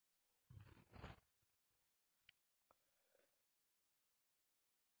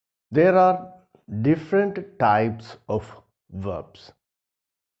There are different types of verbs.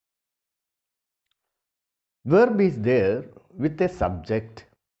 Verb is there with a subject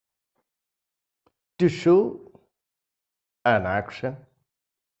to show an action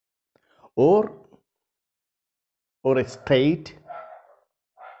or a state.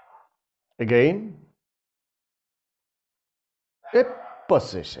 Again, a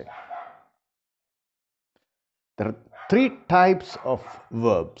possession. There are three types of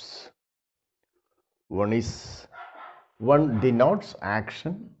verbs. One denotes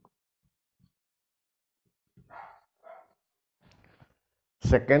action.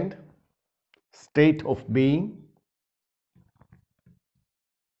 Second, state of being.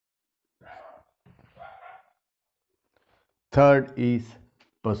 Third is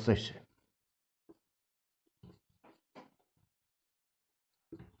possession.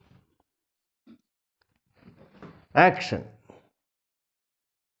 Action.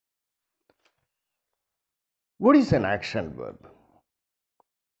 What is an action verb?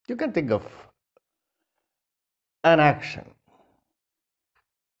 You can think of an action,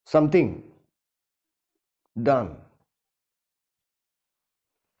 something done.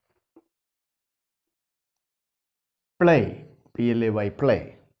 Play, P-L-A-Y,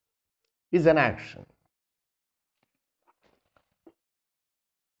 play, is an action.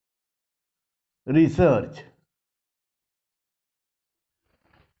 Research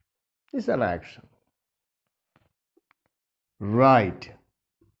is an action. Write,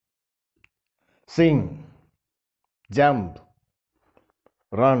 sing, jump,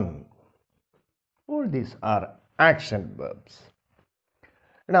 run, all these are action verbs.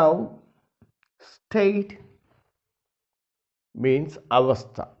 Now, state means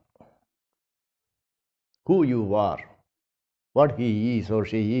avastha, who you are, what he is or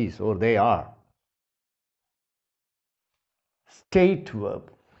she is or they are. State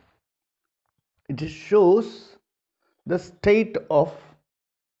verb, it shows the state of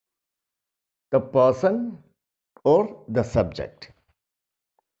the person or the subject.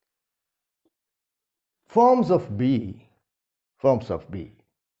 Forms of be,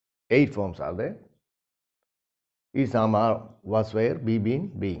 8 forms are there. Is, am, are, was, were, be,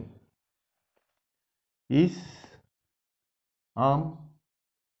 been, being. Is, am,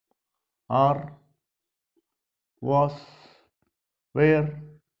 are, was, were,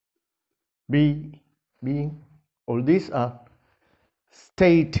 be, being. All these are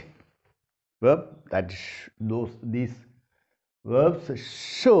state verb. These verbs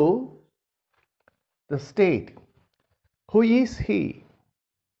show the state. Who is he?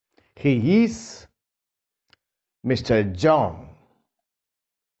 He is Mr. John.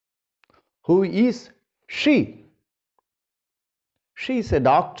 Who is she? She is a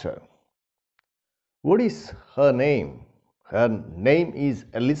doctor. What is her name? Her name is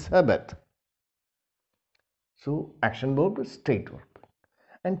Elizabeth. So, action verb is state verb.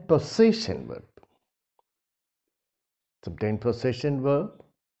 And possession verb. Sometimes possession verb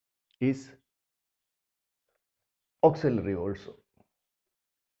is auxiliary also.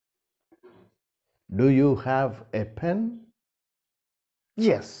 Do you have a pen?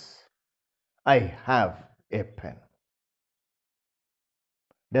 Yes, I have a pen.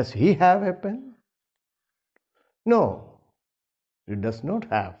 Does he have a pen? No, he does not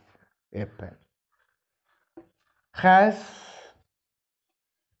have a pen. Has,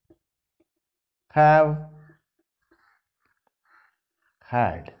 have,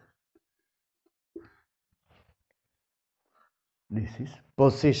 had. This is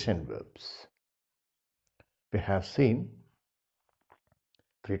possession verbs. We have seen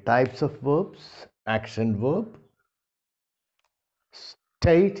 3 types of verbs: action verb,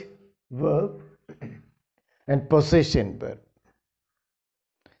 state verb, and possession verb.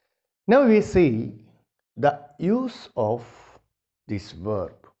 Now we see the use of this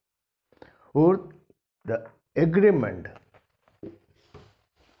verb or the agreement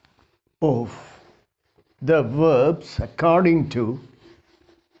of the verbs according to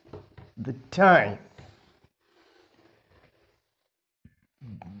the time.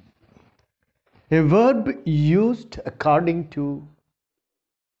 A verb used according to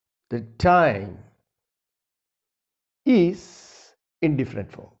the time is in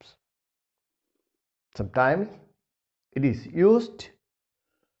different forms. Sometimes it is used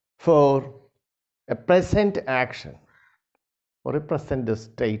for a present action or a present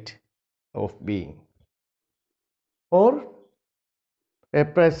state of being or a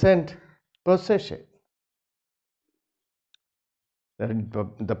present possession. In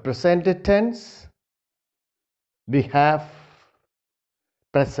the present tense, we have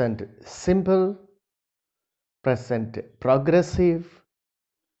present simple, present progressive,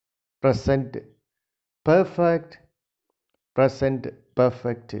 present perfect, present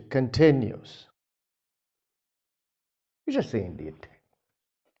perfect continuous. You just say in detail.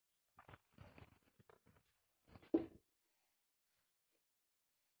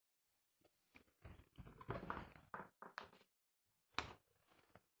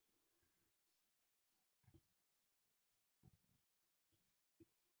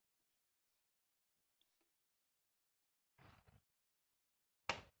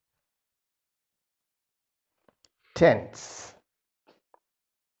 Tense.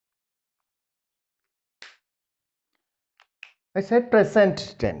 I said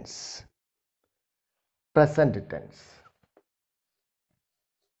present tense. Present tense.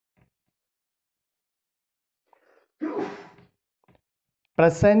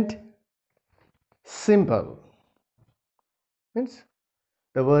 Present simple means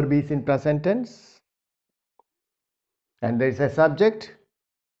the verb is in present tense and there is a subject.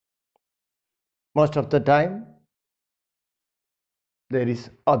 Most of the time there is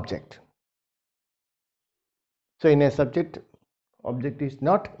object. So in a subject, object is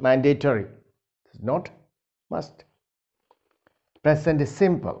not mandatory. It's not must. Present is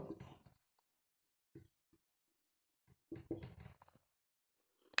simple.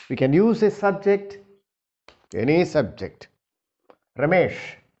 We can use a subject, any subject. Ramesh.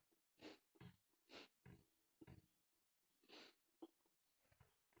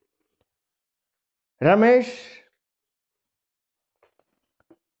 Ramesh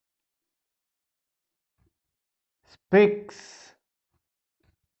speaks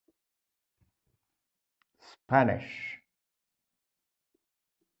Spanish.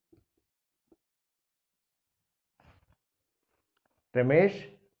 Ramesh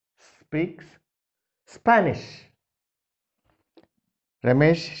speaks Spanish.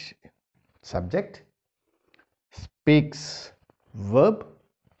 Ramesh subject, speaks verb,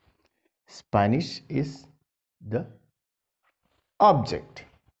 Spanish is the object.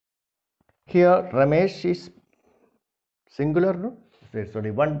 Here Ramesh is singular, no? There's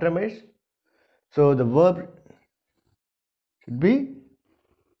only one Ramesh. So the verb should be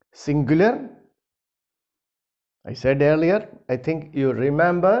singular. I said earlier, I think you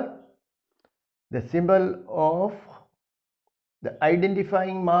remember the symbol of the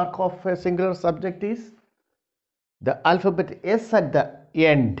identifying mark of a singular subject is the alphabet S at the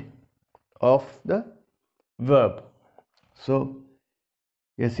end of the verb. So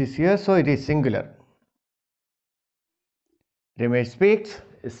S is here, so it is singular. Ramesh speaks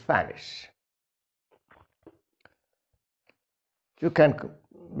Spanish. You can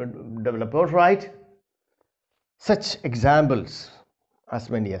develop or write such examples as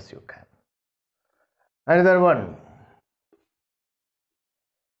many as you can. Another one,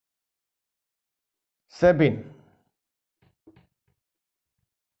 Sabine.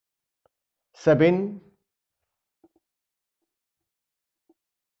 Sabine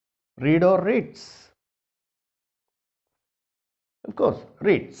read or reads? Of course,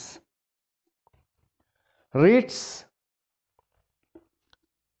 reads. Reads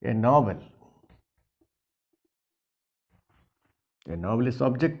a novel. A novel is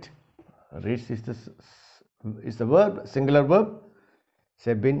object. Reads is the verb, singular verb.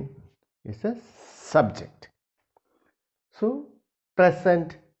 Sabine is a subject. So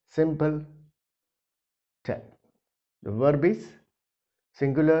present simple tense. The verb is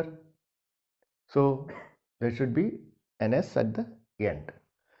singular. So there should be an S at the end.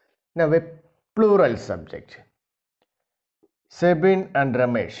 Now a plural subject. Sabine and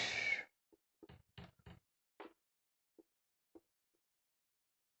Ramesh.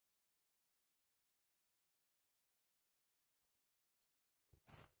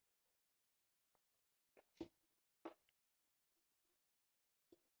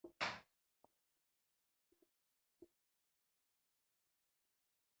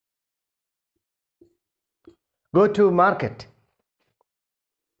 Go to market.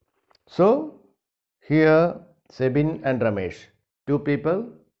 So here Sabine and Ramesh, two people.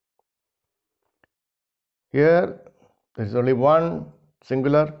 Here there is only one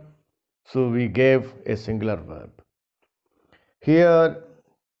singular, so we gave a singular verb. Here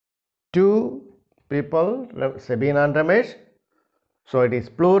two people, Sabine and Ramesh, so it is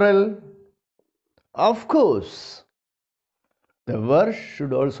plural. Of course, the verb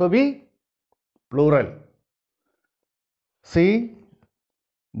should also be plural. See,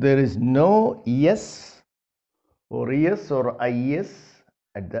 there is no es or es or is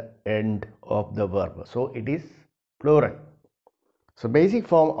at the end of the verb, so it is plural. So basic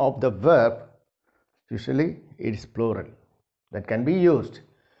form of the verb, usually it is plural, that can be used.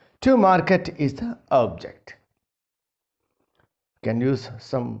 To market is the object. Can use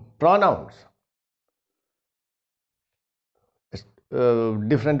some pronouns.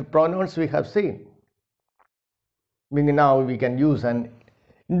 Different pronouns we have seen. Now we can use an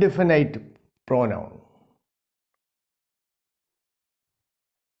indefinite pronoun.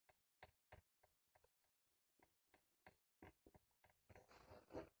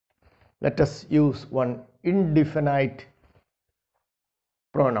 Let us use one indefinite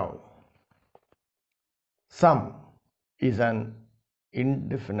pronoun. Some is an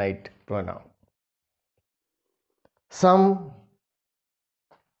indefinite pronoun. Some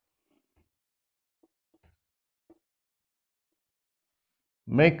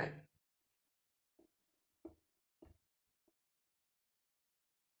make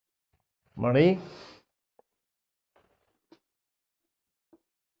money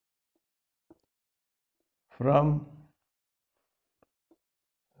from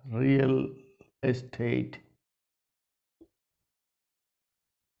real estate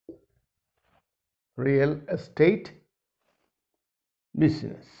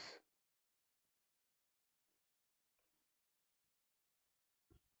business.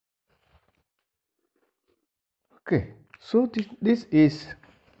 Okay, so this is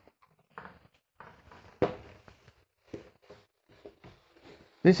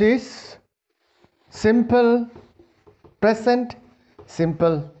simple present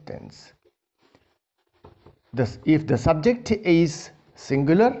simple tense. If the subject is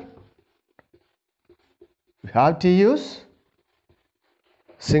singular, we have to use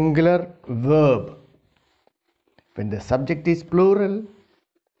singular verb. When the subject is plural,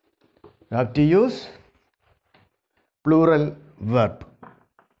 we have to use plural verb.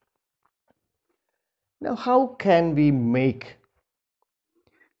 Now, how can we make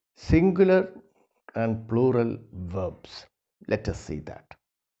singular and plural verbs? Let us see that.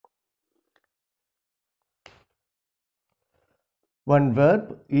 One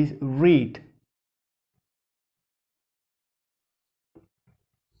verb is read.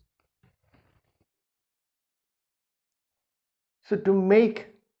 So to make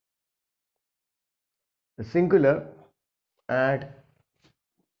the singular, add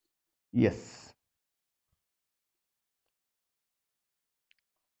yes.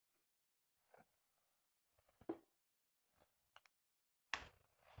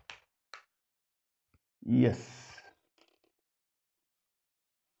 Yes.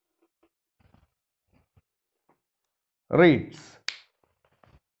 Reads.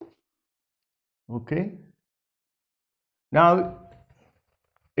 Okay. Now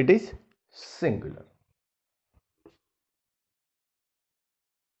it is singular.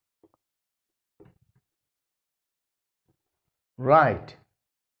 Write.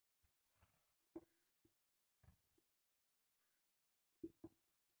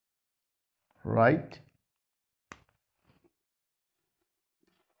 Write.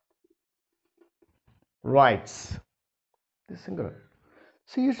 Writes. The singular.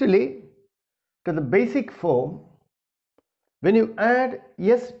 So usually to the basic form, when you add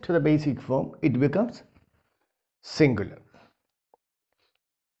yes to the basic form, it becomes singular.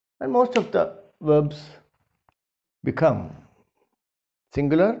 And most of the verbs become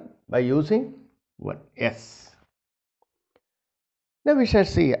singular by using one s. Now we shall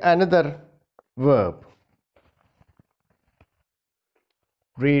see another verb.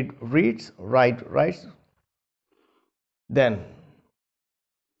 Read, reads, write, writes. Then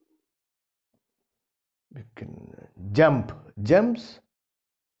we can jump, jumps,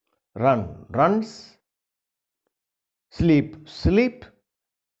 run, runs, sleep, sleep,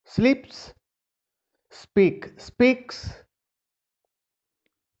 sleeps, speak, speaks,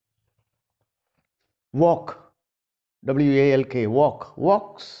 walk, W-A-L-K, walk,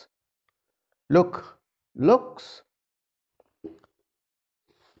 walks, look, looks.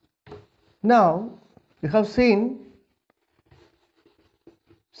 Now we have seen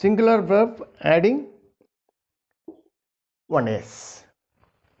singular verb adding one s.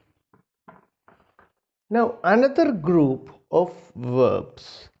 Now another group of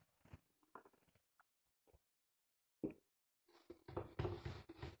verbs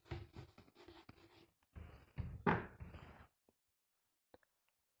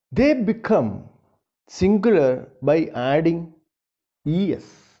they become singular by adding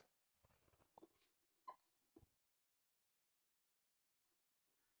es.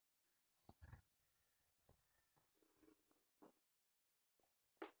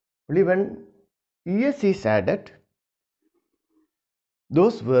 Only when es is added,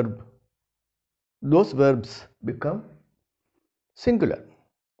 those verbs become singular.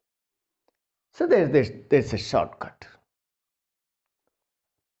 So there's a shortcut.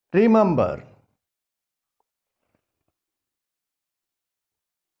 Remember,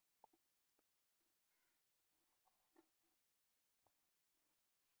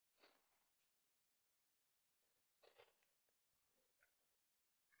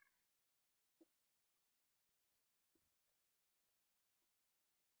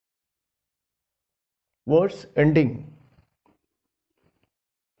 words ending.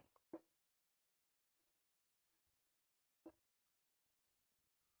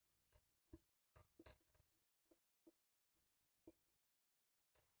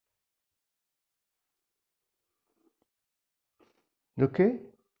 Okay.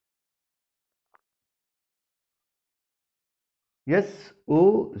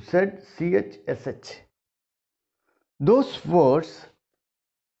 SOZCHSH. Those words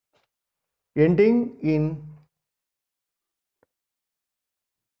ending in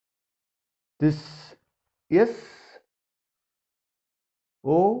this S,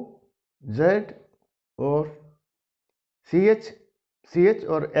 O, Z or CH, CH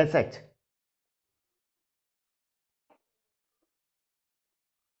or SH.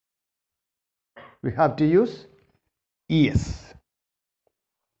 We have to use ES.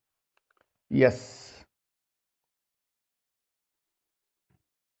 Yes.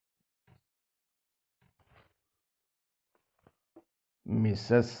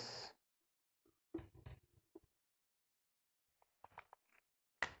 Mrs.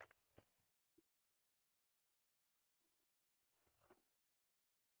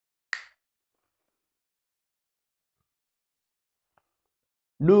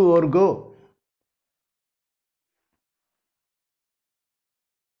 Do or go.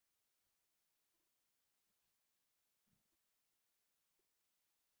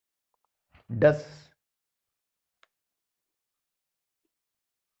 Does.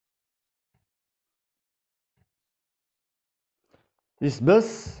 This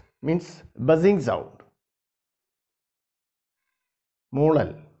buzz means buzzing sound.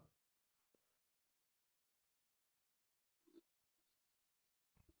 Modal.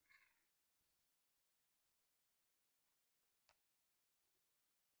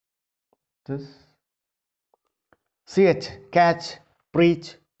 This. CH. Catch,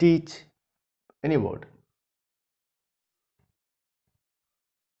 preach, teach. Any word.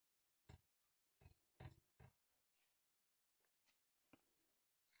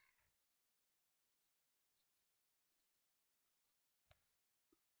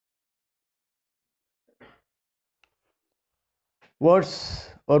 Words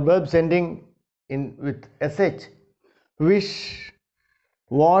or verbs ending in with sh. Wish,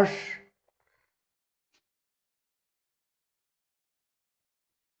 wash.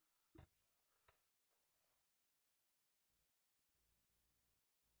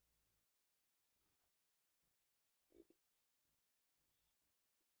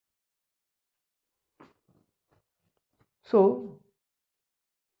 So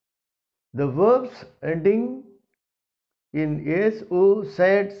the verbs ending in S, O,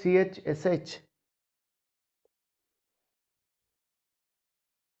 Z, CH, SH,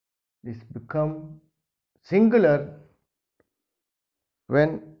 this become singular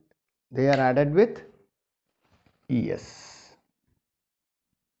when they are added with ES.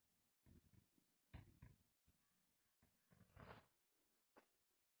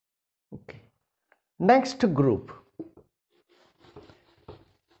 Okay. Next group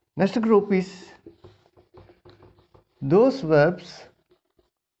is those verbs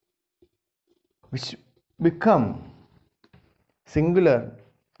which become singular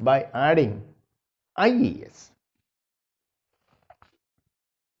by adding IES.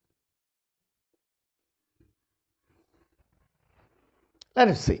 Let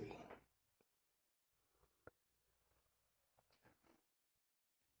us see.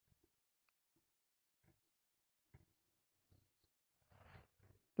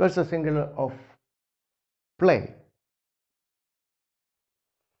 What's the singular of play?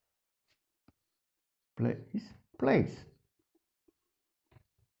 Play is plays.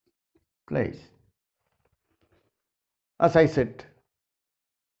 Plays. As I said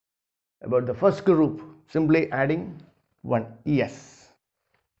about the first group, simply adding one ES.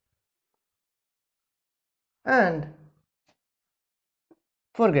 And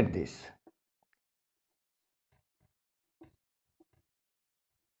forget this.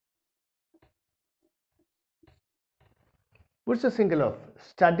 What's the singular of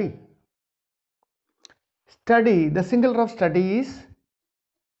study? Study, the singular of study is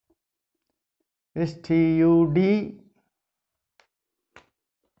STUD.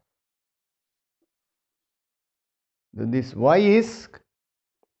 This Y is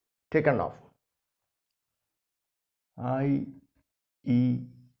taken off. IES.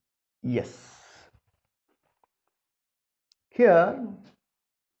 Here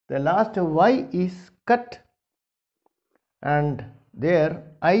the last Y is cut and there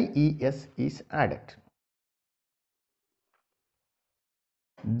IES is added.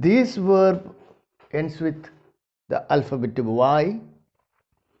 This verb ends with the alphabet Y.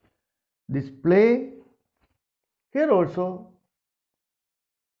 This play Here also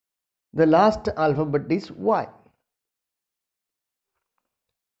the last alphabet is Y.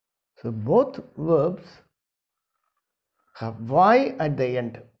 So both verbs have Y at the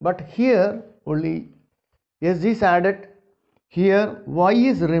end, but here only S is added. Here Y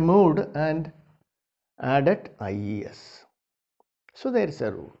is removed and added IES. So there is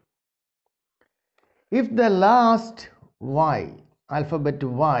a rule. If the last Y, alphabet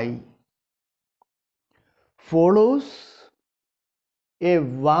Y, follows a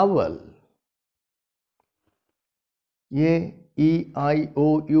vowel, A, E, I,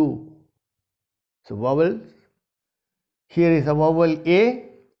 O, U. So vowels, here is a vowel A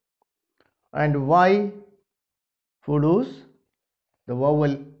and Y follows the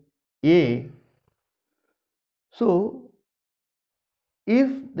vowel A. So if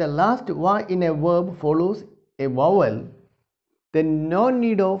the last Y in a verb follows a vowel, then no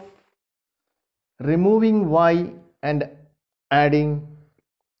need of removing Y and adding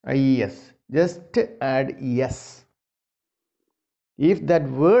IES. Just add yes. If that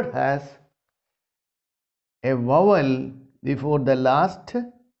word has a vowel before the last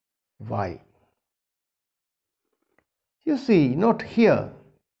Y. You see, not here.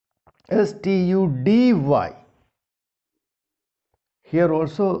 STUDY. Here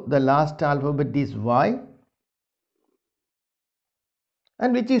also the last alphabet is Y.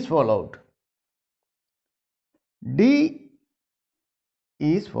 And which is followed? D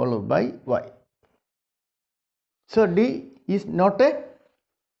is followed by Y. So D is not a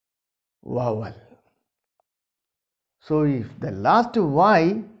vowel. So if the last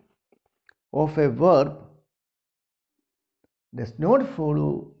Y of a verb does not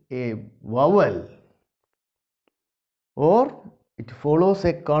follow a vowel or it follows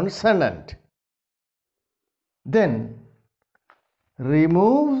a consonant, then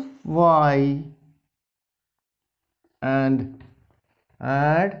remove Y and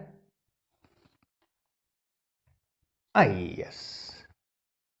add IES.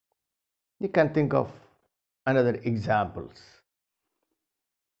 You can think of another examples.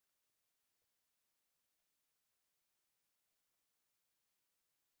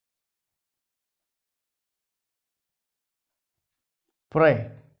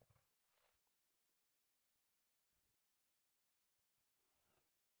 Pray.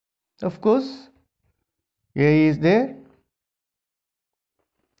 Of course, A is there.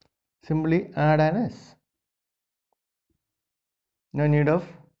 Simply add an S. No need of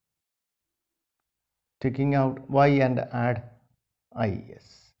taking out Y and add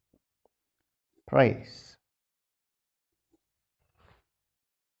IES. Price.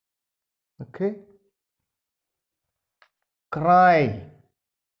 Okay. Cry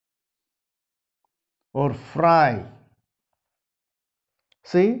or fry.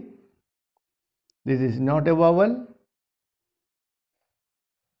 See, this is not a vowel.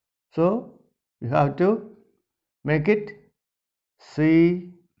 So you have to make it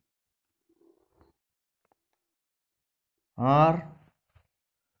C R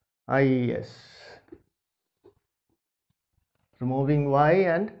I S. Removing Y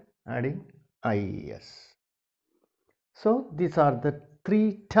and adding IES. So these are the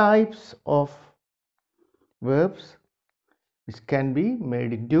three types of verbs which can be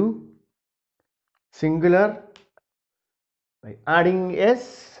made into singular by adding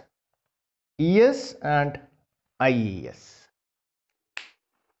S, ES and IES.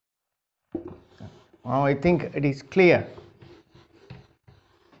 Now I think it is clear.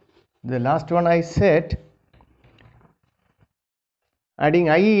 The last one I said, adding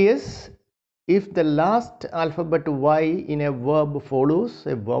IES, if the last alphabet Y in a verb follows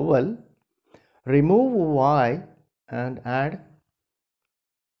a vowel, remove Y and add,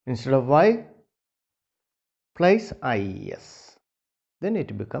 instead of Y, place IES. Then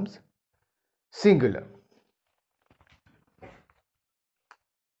it becomes singular.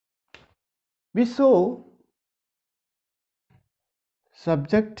 We saw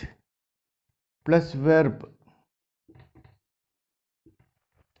subject plus verb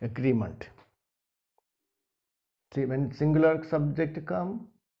agreement. See, when singular subject comes,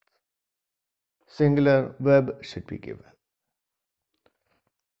 singular verb should be given.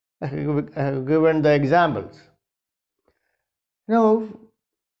 I have given the examples. Now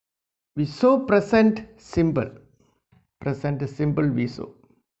we saw present simple. Present simple we saw.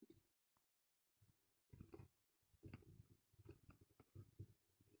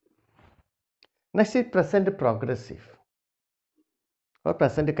 Next is present progressive or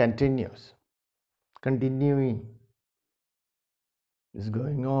present continuous. Continuing is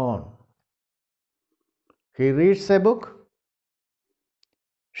going on. He reads a book.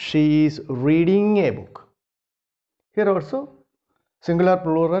 She is reading a book. Here also singular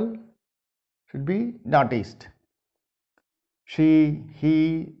plural should be noticed. She,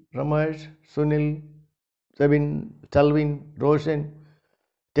 he, Ramesh, Sunil, Chalvin, Roshan,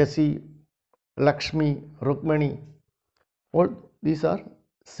 Tessie, Lakshmi, Rukmani. All these are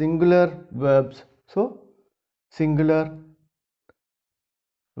singular verbs. So singular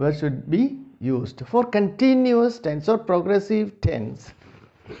verbs should be used. For continuous tense or progressive tense,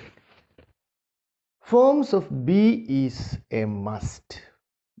 forms of be is a must.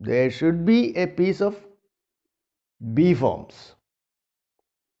 There should be a piece of be forms.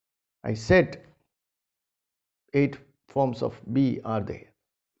 I said 8 forms of be are there.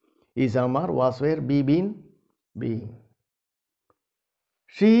 Is, am, are, was, were, be, been, being.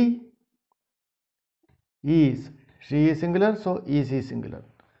 She is. She is singular, so is singular.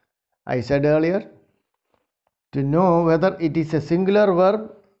 I said earlier, to know whether it is a singular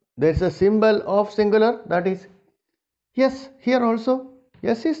verb, there is a symbol of singular, that is yes. Here also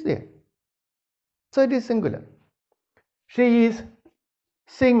yes is there, so it is singular. She is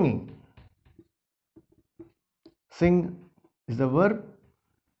singing. Sing is the verb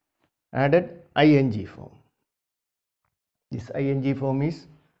added ing form. This ing form is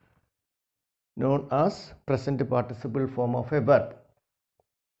known as present participle form of a verb.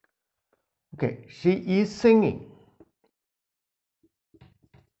 Okay, she is singing.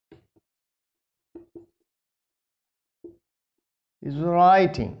 Is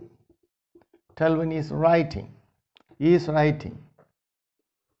writing. Talvin is writing. He is writing.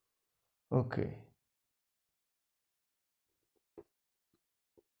 Okay.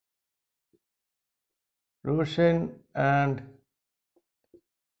 Roshan and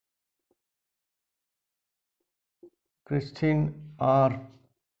Christine are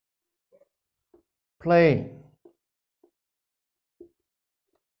playing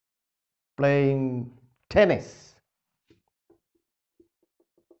tennis.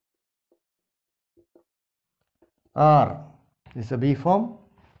 Are is a be form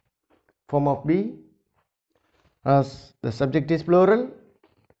of be, as the subject is plural.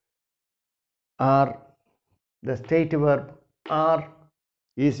 Are, the state verb are,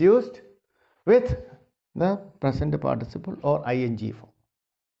 is used with the present participle or ing form.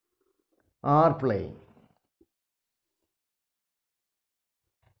 Are playing.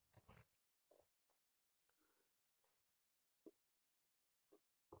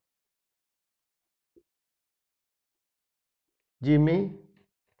 Jimmy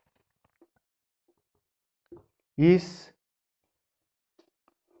is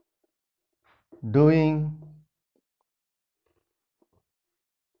doing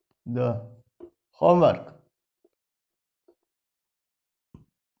the homework.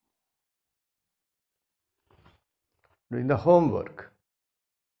 Doing the homework.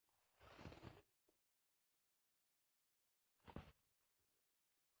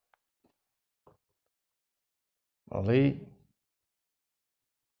 Ali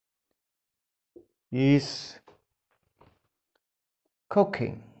is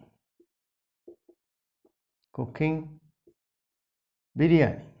cooking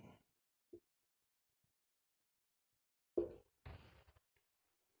biryani.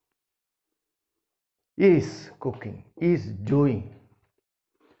 Is cooking, is doing.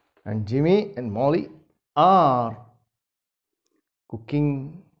 And Jimmy and Molly are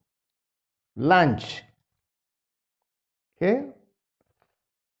cooking lunch. Here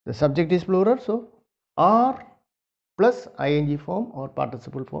the subject is plural, so are plus ing form or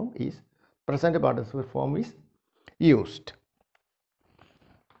participle form is present participle form is used.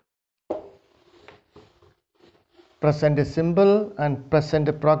 Present simple and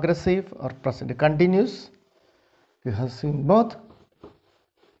present progressive or present continuous, you have seen both.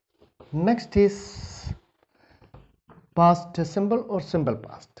 Next is past simple or simple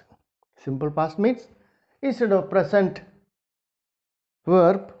past. Simple past means instead of present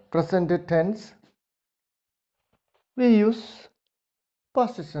verb, present tense, we use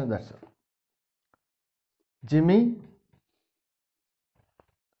past tense. That's all. Jimmy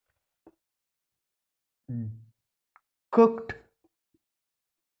cooked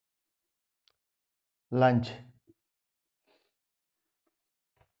lunch.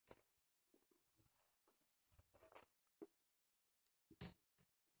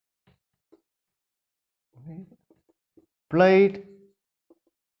 Played.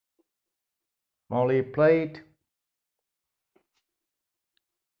 Molly played.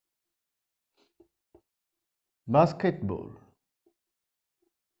 Basketball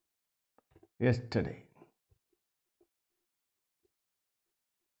yesterday.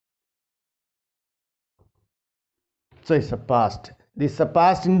 So it's a past. This is a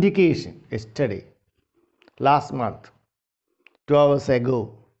past indication. Yesterday. last month, 2 hours ago,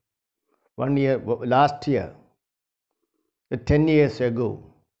 1 year, last year, 10 years ago.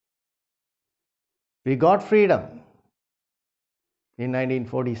 We got freedom in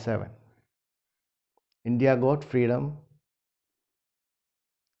 1947. India got freedom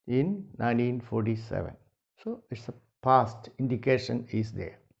in 1947. So it's a past indication is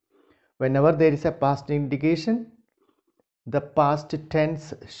there. Whenever there is a past indication, the past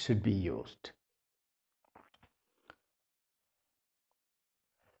tense should be used.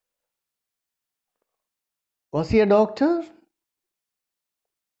 Was he a doctor?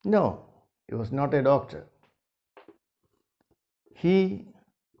 No, he was not a doctor. He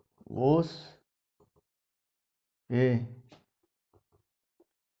was a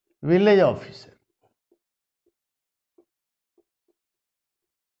village officer.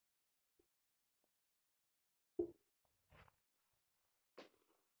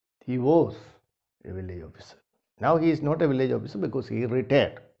 He was a village officer. Now he is not a village officer because he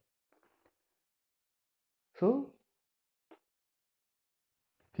retired. So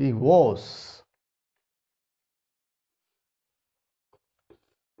he was.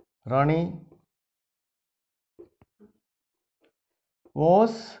 Rani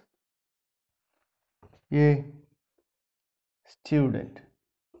was a student.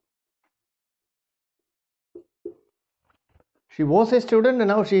 She was a student and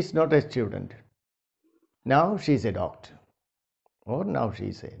now she is not a student. Now she is a doctor or now she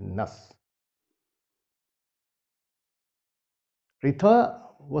is a nurse. Ritha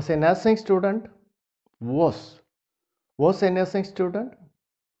was a nursing student. Was a nursing student.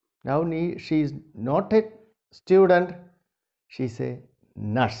 Now she is not a student. She is a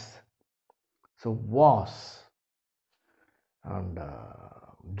nurse. So was. And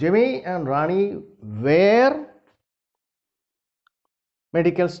Jimmy and Rani were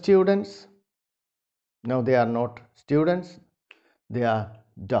medical students. Now they are not students, they are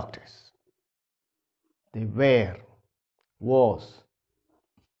doctors. They were, was.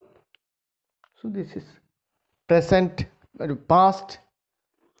 So this is present, past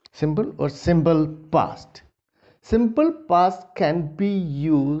simple or simple past. Simple past can be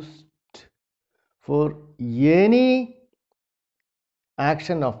used for any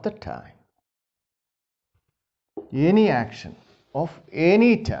action of the time. Any action of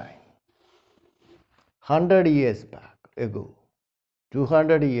any time. 100 years back ago,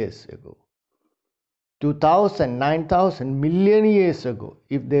 200 years ago, 2000, 9000, million years ago,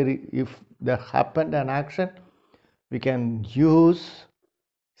 if there happened an action, we can use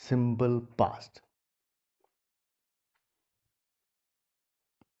simple past.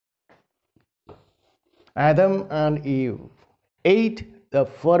 Adam and Eve ate the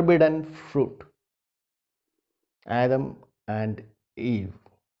forbidden fruit. Adam and Eve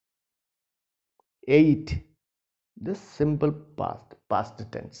ate, the simple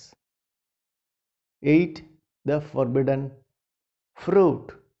past tense, ate the forbidden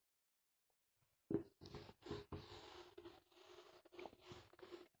fruit.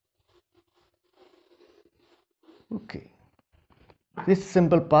 Okay, this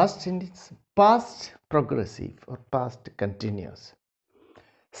simple past and it's past progressive or past continuous.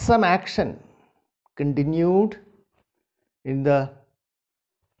 Some action continued in the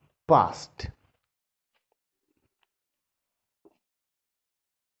past.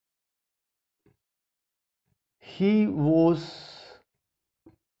 He was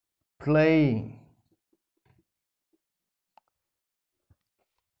playing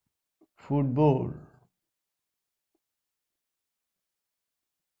football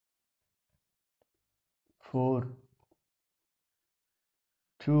for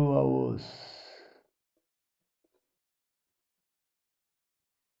 2 hours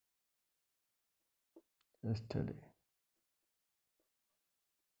yesterday.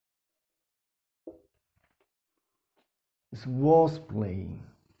 He was playing,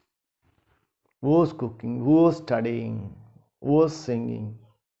 was cooking, was studying, was singing.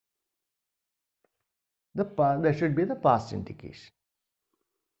 There should be the past indication.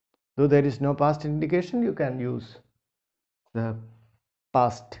 Though there is no past indication, you can use the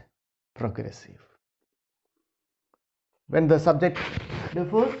past progressive. When the subject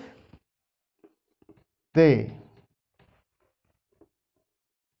differs, they,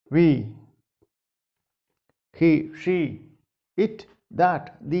 we, he, she, it,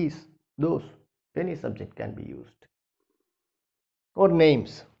 that, these, those, any subject can be used. Or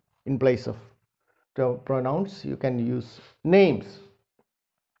names in place of pronouns, you can use names.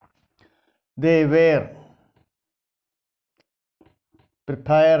 They were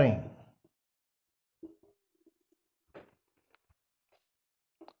preparing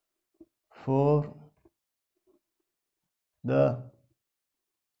for the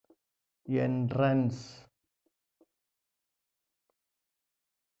entrance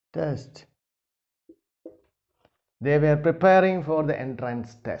test. They were preparing for the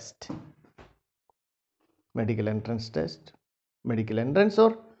entrance test. Medical entrance test, medical entrance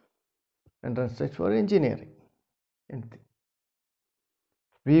or entrance test for engineering. Anything.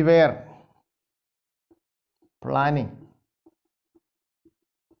 We were planning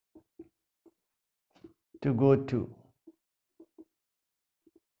to go to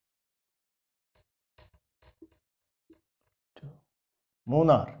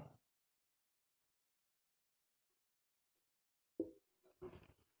Munnar.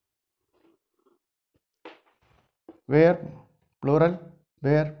 Where plural,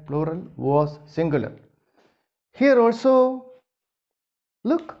 where plural was singular. Here also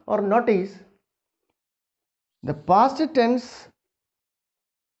look or notice the past tense.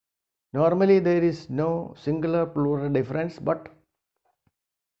 Normally there is no singular plural difference, but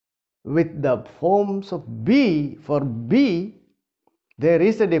with the forms of be, for be there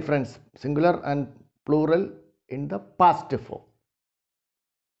is a difference, singular and plural in the past form.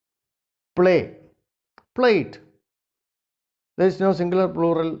 Play, played. There is no singular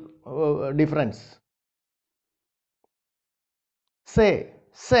plural difference. Say,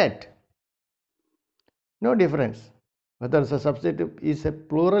 said. No difference. Whether the subject is a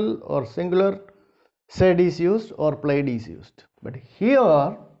plural or singular, said is used or played is used. But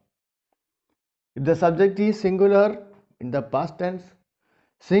here, if the subject is singular in the past tense,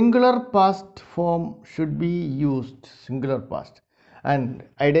 singular past form should be used, singular past. And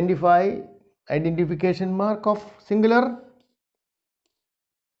identification mark of singular,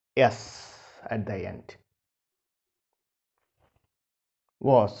 yes, at the end.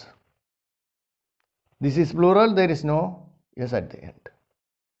 Was. This is plural, there is no yes at the end.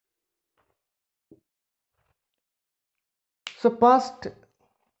 So past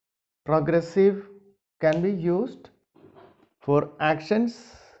progressive can be used for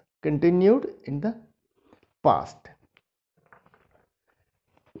actions continued in the past.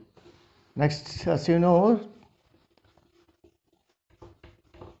 Next, as you know,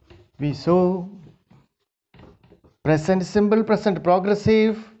 we saw present simple, present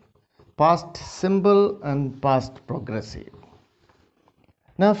progressive, past simple and past progressive.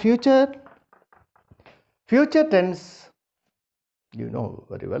 Now future tense, you know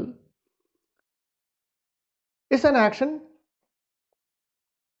very well, is an action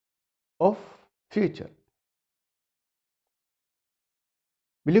of future.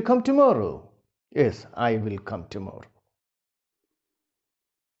 Will you come tomorrow? Yes, I will come tomorrow.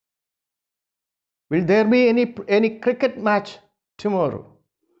 Will there be any cricket match tomorrow?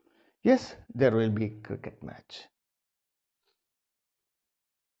 Yes, there will be cricket match.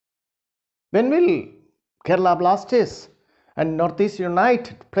 When will Kerala Blasters and Northeast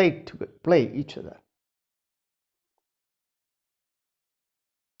United play each other?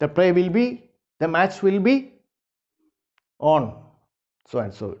 The match will be on so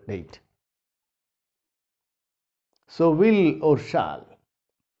and so date. So will or shall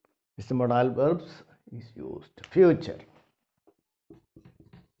is the modal verbs is used. Future.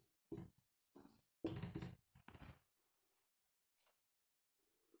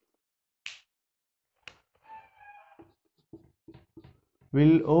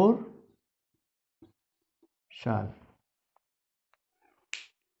 Will or shall.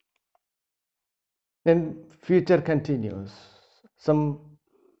 Then future continues. Some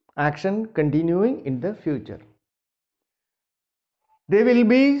action continuing in the future. They will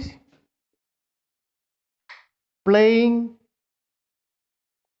be playing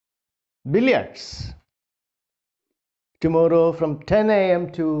billiards tomorrow from 10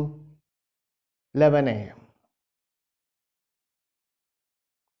 a.m. to 11 a.m.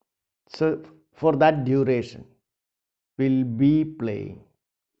 So for that duration, will be playing.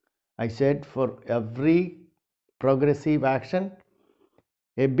 I said for every progressive action,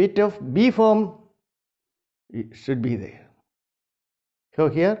 a bit of be form should be there. So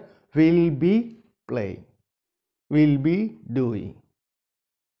here, will be playing, will be doing.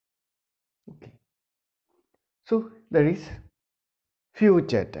 Okay. So there is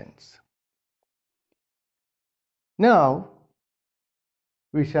future tense. Now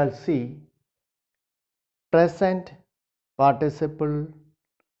we shall see present participle,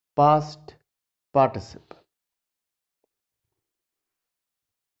 past participle.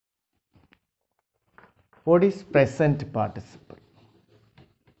 What is present participle?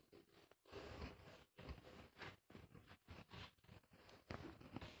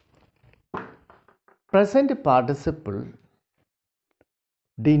 Present participle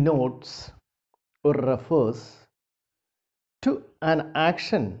denotes or refers an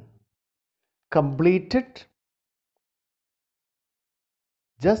action completed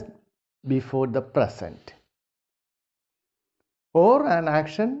just before the present, or an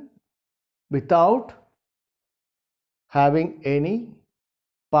action without having any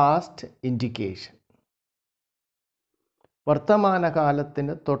past indication.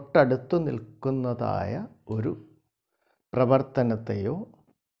 വർത്തമാനകാലത്തിന് തൊട്ടടുത്ത് നിൽക്കുന്നതായ ഒരു പ്രവർത്തനത്തെയോ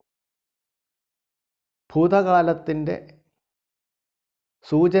ഭൂതകാലത്തിൻ്റെ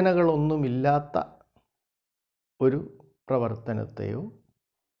സൂചനകളൊന്നുമില്ലാത്ത ഒരു പ്രവർത്തനത്തെയോ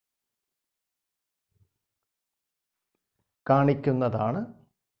കാണിക്കുന്നതാണ്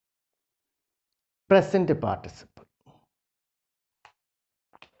present participle.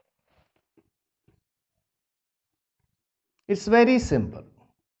 It's very simple.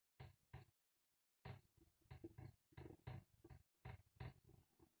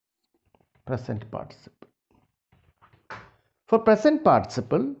 Present participle. For present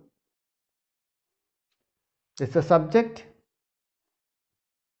participle, it's a subject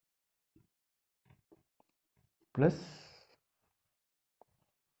plus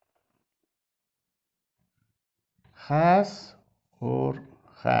has or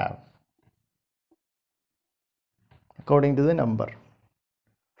have according to the number.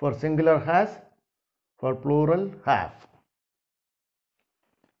 For singular has, for plural have,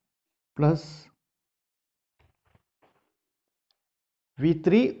 plus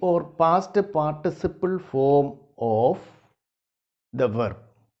V3 or past participle form of the verb,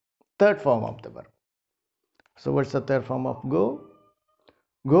 third form of the verb. So what's the third form of go?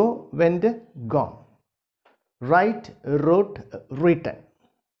 Go, went, gone. Write, wrote, written.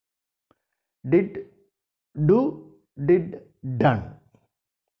 Did, do, did, done.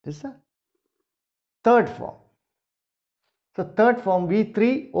 This is the third form. So third form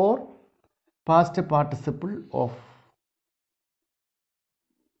V3 or past participle of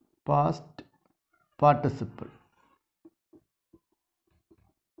past participle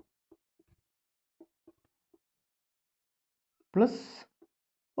plus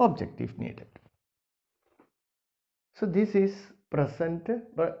object if needed. So this is present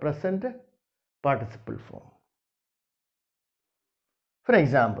participle form. For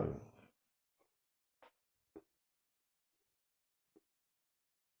example,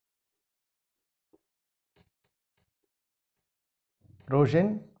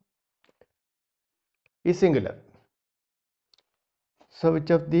 Roshan is singular. So which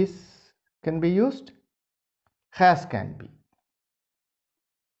of these can be used? Has can be.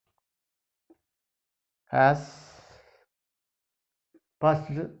 Has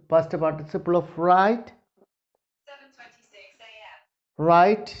past participle of write. 7:26 a.m.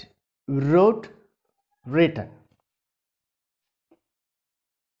 Write, wrote, written.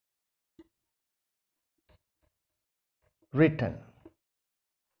 Written.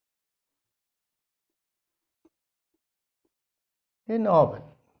 A novel.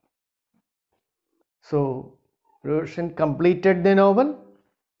 So Roshan completed the novel.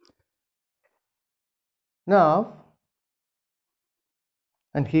 Now,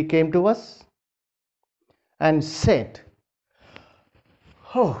 and he came to us and said,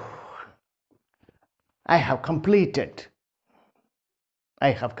 "Oh, I have completed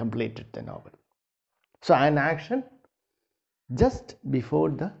the novel." So an action just before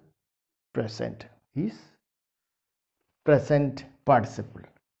the present is present participle.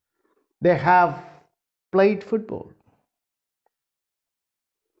 They have played football.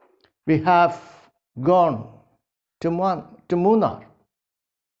 We have gone to Munnar.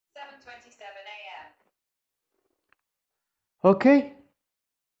 7:27 a.m. Okay.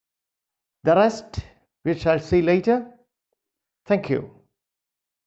 The rest we shall see later. Thank you.